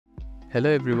Hello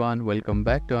everyone, welcome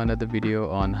back to another video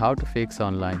on how to fix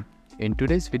online. In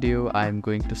today's video, I am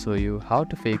going to show you how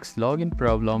to fix login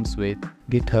problems with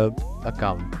GitHub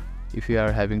account. If you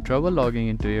are having trouble logging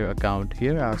into your account,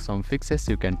 here are some fixes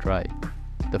you can try.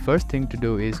 The first thing to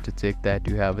do is to check that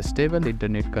you have a stable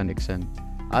internet connection,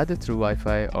 either through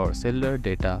Wi-Fi or cellular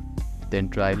data. Then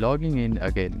try logging in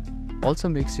again. Also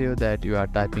make sure that you are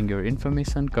typing your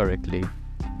information correctly.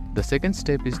 The second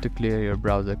step is to clear your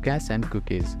browser cache and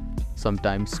cookies.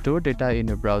 Sometimes stored data in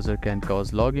your browser can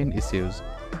cause login issues.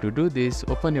 To do this,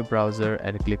 open your browser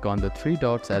and click on the three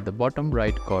dots at the bottom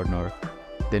right corner.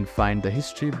 Then find the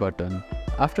history button.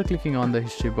 After clicking on the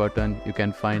history button, you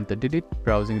can find the delete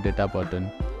browsing data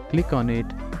button. Click on it,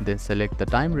 then select the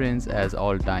time range as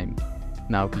all time.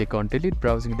 Now click on delete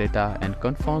browsing data and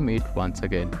confirm it once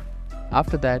again.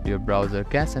 After that, your browser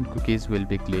cache and cookies will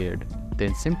be cleared.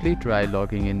 Then simply try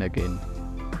logging in again.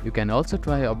 You can also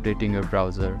try updating your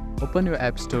browser. Open your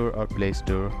App Store or Play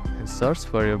Store and search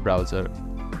for your browser.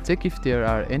 Check if there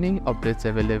are any updates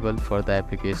available for the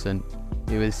application.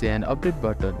 You will see an update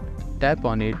button. Tap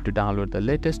on it to download the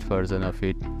latest version of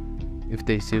it. If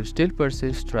the issue still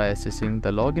persists, try accessing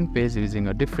the login page using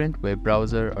a different web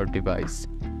browser or device.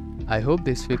 I hope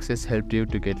these fixes helped you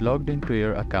to get logged into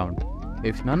your account.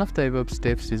 If none of the above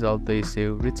steps resolve the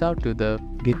issue, reach out to the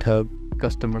GitHub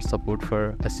customer support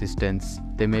for assistance.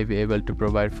 They may be able to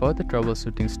provide further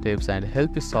troubleshooting steps and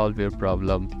help you solve your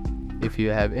problem. If you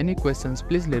have any questions,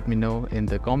 please let me know in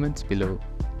the comments below.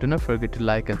 Do not forget to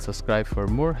like and subscribe for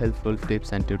more helpful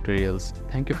tips and tutorials.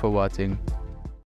 Thank you for watching.